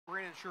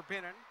and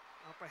Sherbinin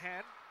up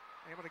ahead.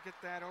 Able to get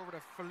that over to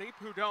Philippe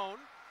Houdon.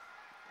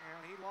 And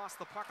he lost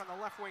the puck on the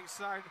left wing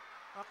side.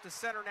 Up to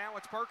center now,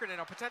 it's Parkkonen,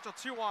 a potential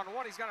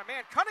 2-on-1. He's got a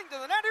man cutting to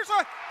the net. Here's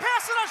a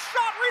pass and a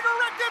shot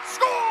redirected.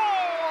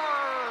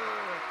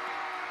 Score!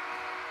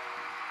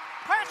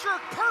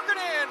 Patrik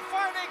Parkkonen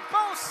finding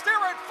Beau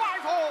Starrett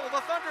 5-hole.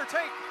 The Thunder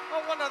take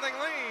a 1-0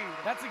 lead.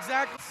 That's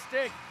exactly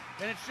stick,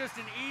 and it's just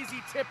an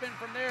easy tip in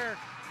from there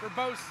for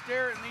Beau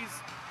Starrett, and these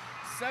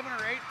 7,000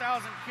 or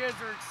 8,000 kids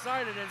are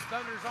excited as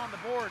Thunder's on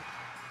the board.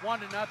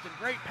 1-0.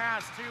 Great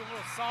pass too, a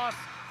little sauce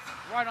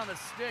right on the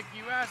stick.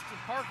 You asked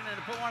Parkkonen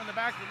to put one in the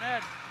back of the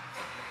net.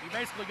 He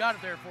basically got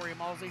it there for you,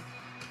 Malsey.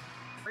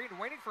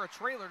 Braden waiting for a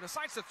trailer,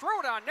 decides to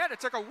throw it on net.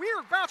 It took a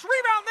weird bounce,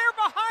 rebound there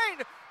behind,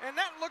 and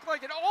that looked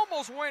like it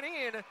almost went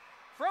in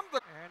from the...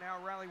 And now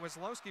Riley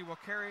Weslowski will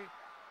carry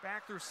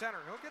back through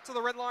center. He'll get to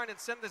the red line and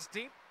send this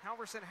deep.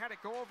 Halverson had it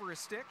go over his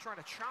stick, trying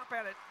to chop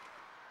at it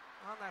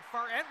on that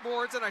far end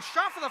boards, and a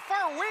shot from the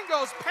far wing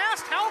goes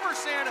past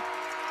Halverson.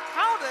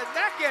 How did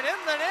that get in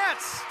the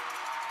nets?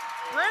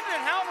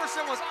 Brandon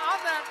Halverson was on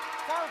that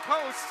far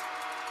post.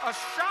 A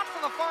shot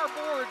from the far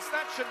boards.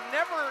 That should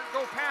never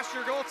go past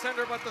your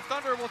goaltender, but the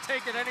Thunder will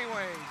take it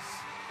anyways.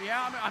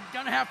 Yeah, I'm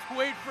going to have to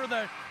wait for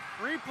the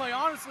replay,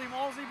 honestly,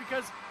 Malsey,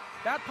 because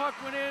that puck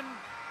went in.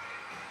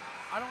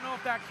 I don't know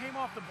if that came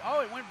off the... Oh,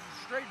 it went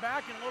straight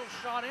back and a little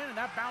shot in, and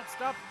that bounced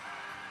up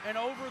and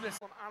over this.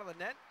 Out of the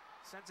net,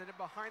 sends it in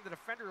behind the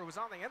defender who was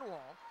on the end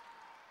wall.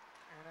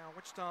 And now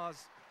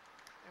Wichita's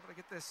able to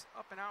get this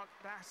up and out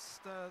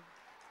past the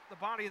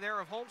body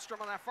there of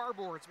Holmstrom on that far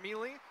boards.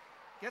 Mealy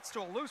gets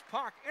to a loose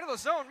puck into the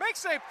zone,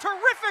 makes a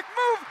terrific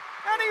move,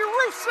 and he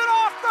roofs it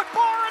off the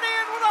bar and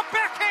in with a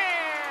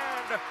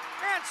backhand,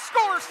 and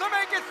scores to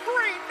make it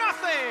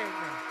 3-0.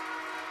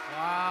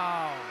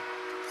 Wow,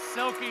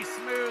 silky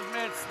smooth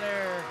mitts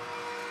there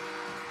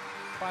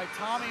by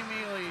Tommy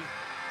Mealy.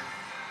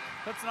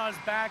 Puts it on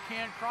his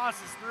backhand,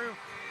 crosses through.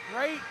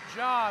 Great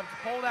job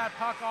to pull that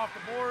puck off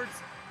the boards.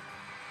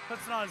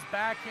 Puts it on his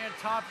backhand,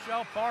 top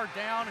shelf, bar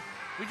down.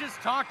 We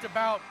just talked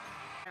about...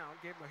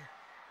 Gave him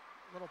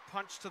a little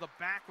punch to the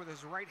back with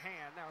his right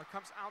hand. Now it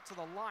comes out to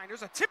the line.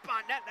 There's a tip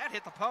on net. That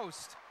hit the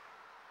post.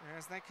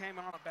 As they came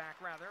on the back,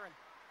 rather. And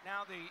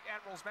now the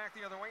Admirals back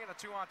the other way in a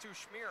 2-on-2.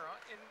 Schmira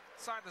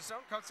inside the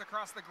zone, cuts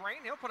across the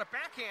grain. He'll put a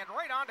backhand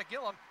right on to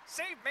Gillam.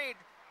 Save made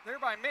there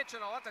by Mitch,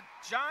 and I'll let the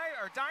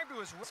dive to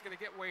his wrist. Going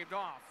to get waved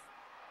off.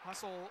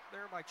 Hustle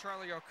there by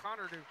Charlie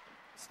O'Connor to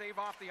stave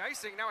off the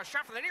icing. Now a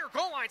shot from the near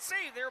goal line.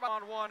 Save there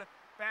on one.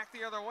 Back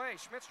the other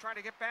way. Schmidt's trying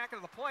to get back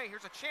into the play.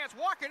 Here's a chance.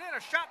 Walking in. A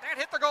shot. That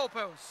hit the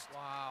goalpost.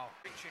 Wow.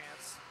 Big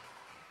chance.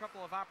 A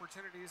couple of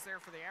opportunities there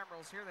for the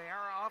Admirals. Here they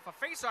are off a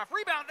face-off.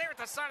 Rebound there at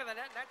the side of the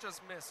net. And that just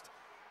missed.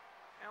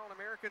 Allen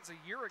Americans a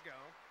year ago.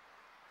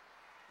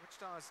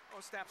 Wichita's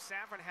Ostap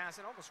Safin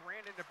has it. Almost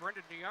ran into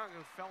Brendan DeYoung,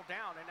 who fell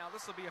down. And now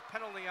this will be a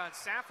penalty on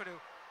Safin,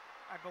 who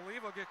I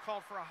believe will get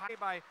called for a high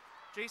by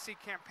J.C.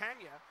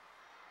 Campagna.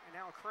 And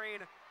now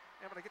Crane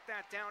able to get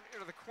that down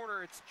into the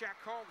corner. It's Jack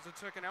Combs who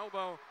took an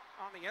elbow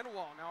on the end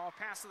wall. Now a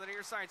pass to the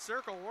near side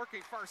circle,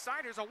 working far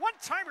side. There's a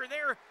one-timer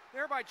there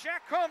by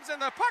Jack Combs, and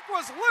the puck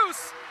was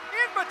loose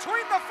in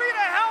between the feet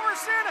of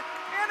Halverson,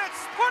 and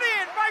it's put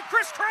in by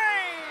Chris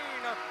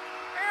Crane.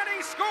 And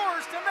he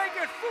scores to make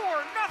it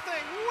 4-0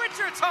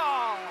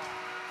 Wichita.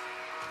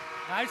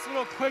 Nice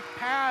little quick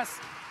pass.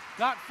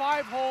 Got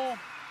 5-hole.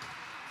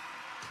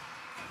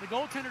 The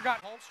goaltender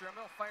got... Holmstrom,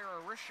 he'll fire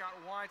a wrist shot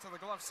wide to the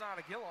glove side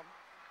of Gillam.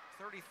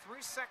 33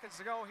 seconds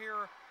to go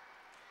here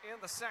in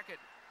the second.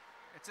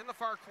 It's in the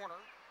far corner.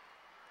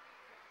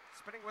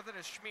 Spinning with it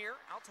is Schmier,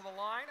 out to the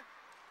line.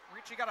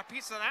 Ricci got a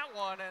piece of that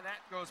one, and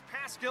that goes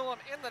past Gillam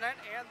in the net,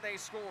 and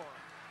they score.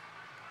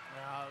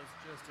 Yeah, it was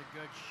just a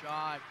good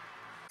shot.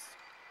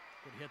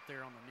 Good hit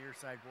there on the near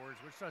side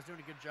boards. Wichita's doing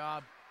a good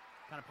job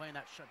kind of playing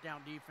that shutdown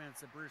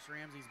defense that Bruce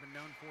Ramsey's been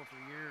known for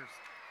years.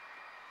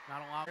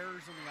 Not a lot of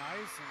errors on the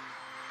ice and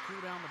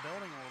cool down the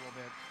building a little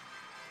bit.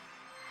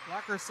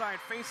 Locker side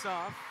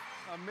face-off.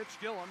 Mitch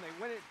Gillam, they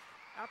win it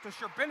out to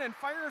Sherbinin,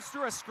 fires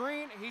through a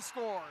screen, he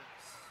scores.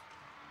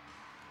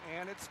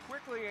 And it's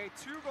quickly a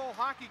 2-goal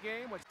hockey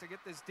game to get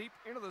this deep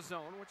into the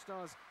zone, which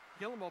does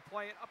Gillam will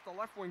play it up the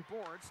left wing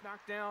boards,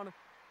 knocked down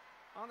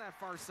on that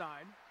far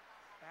side.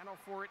 Battle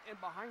for it in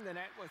behind the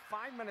net with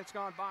 5 minutes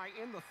gone by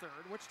in the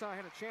third. Wichita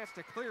had a chance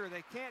to clear,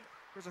 they can't.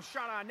 There's a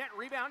shot on net,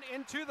 rebound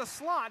into the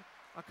slot.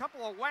 A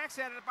couple of whacks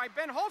at it by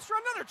Ben Holster,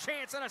 another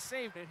chance and a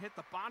save. It hit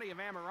the body of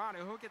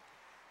Amarato, who'll get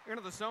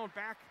into the zone,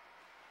 back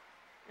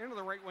into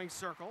the right wing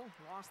circle.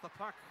 Lost the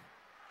puck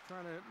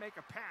trying to make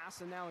a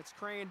pass, and now it's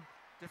Crane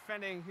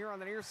defending here on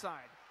the near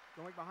side.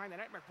 Going behind the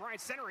net, McBride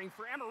centering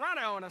for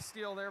Amarato, and a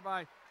steal there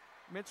by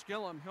Mitch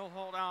Gillam. He'll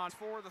hold on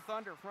for the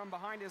Thunder from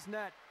behind his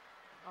net.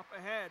 Up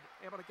ahead,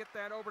 able to get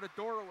that over to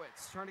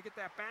Dorowitz, trying to get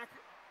that back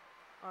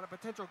on a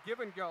potential give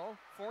and go.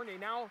 Fournier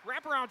now,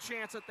 wraparound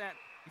chance at that.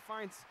 He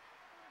finds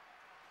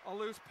a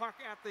loose puck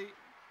at the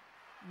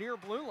near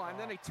blue line.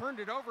 Then he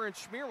turned it over, and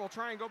Schmier will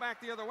try and go back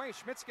the other way.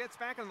 Schmitz gets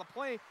back in the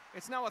play.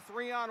 It's now a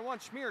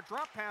 3-on-1. Schmier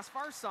drop pass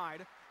far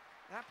side.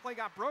 That play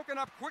got broken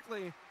up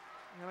quickly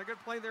And a good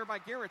play there by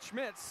Garrett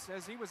Schmitz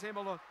as he was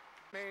able to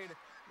made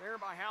there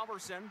by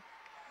Halverson.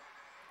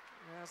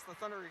 As the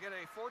Thunder get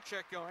a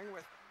forecheck going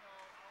with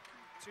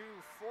two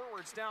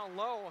forwards down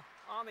low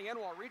on the end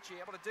wall. Ricci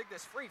able to dig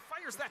this free,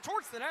 fires that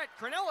towards the net.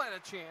 Crinella had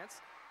a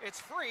chance.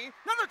 It's free.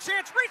 Another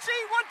chance. Ricci,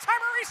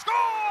 one-timer, he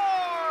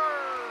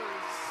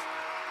scores!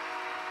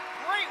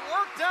 Great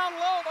work down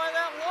low by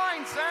that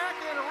line, Zach,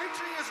 and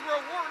Ricci is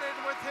rewarded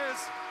with his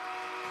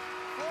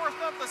fourth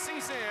of the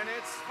season.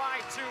 It's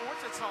 5-2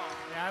 Wichita.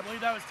 Yeah, I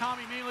believe that was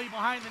Tommy Mealy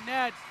behind the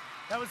net.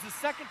 That was the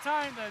second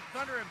time the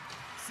Thunder have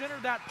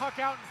centered that puck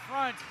out in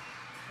front,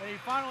 and he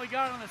finally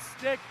got it on the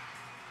stick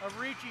of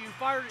Ricci, who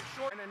fired it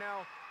short. And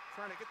now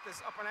trying to get this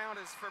up and out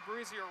is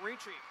Fabrizio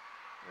Ricci.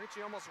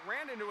 Ricci almost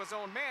ran into his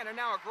own man, and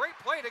now a great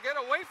play to get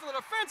away from the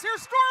defense.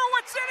 Here's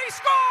Dorowitz, and he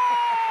scores!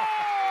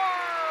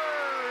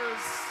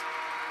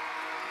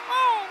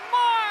 Oh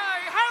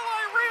my!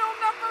 Highlight reel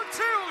number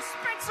 2,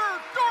 Spencer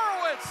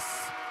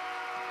Dorowitz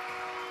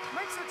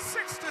makes it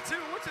 6-2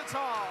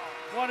 Wichita.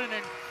 What an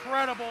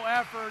incredible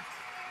effort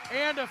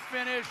and a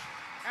finish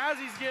as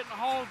he's getting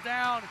hauled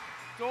down.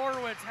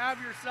 Dorowitz,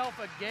 have yourself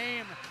a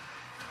game.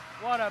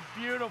 What a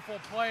beautiful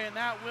play, and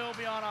that will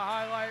be on a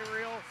highlight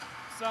reel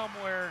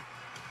somewhere.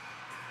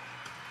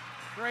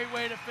 Great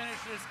way to finish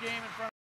this game in front of